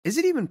Is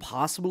it even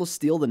possible to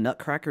steal the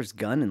Nutcracker's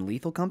gun in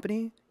Lethal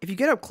Company? If you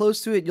get up close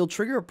to it, you'll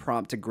trigger a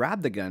prompt to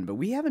grab the gun, but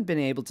we haven't been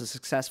able to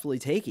successfully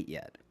take it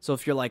yet. So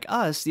if you're like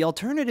us, the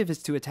alternative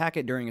is to attack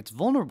it during its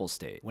vulnerable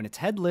state, when its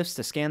head lifts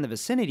to scan the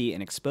vicinity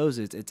and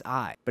exposes its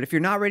eye. But if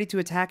you're not ready to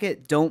attack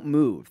it, don't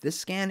move. This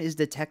scan is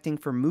detecting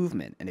for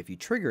movement, and if you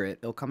trigger it,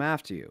 it'll come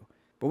after you.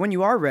 But when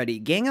you are ready,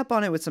 gang up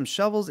on it with some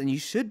shovels and you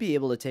should be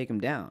able to take him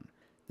down.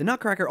 The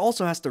Nutcracker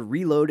also has to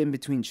reload in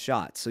between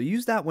shots, so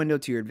use that window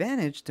to your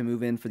advantage to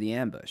move in for the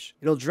ambush.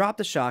 It'll drop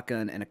the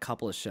shotgun and a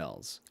couple of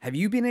shells. Have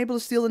you been able to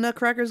steal the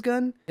Nutcracker's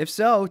gun? If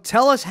so,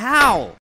 tell us how!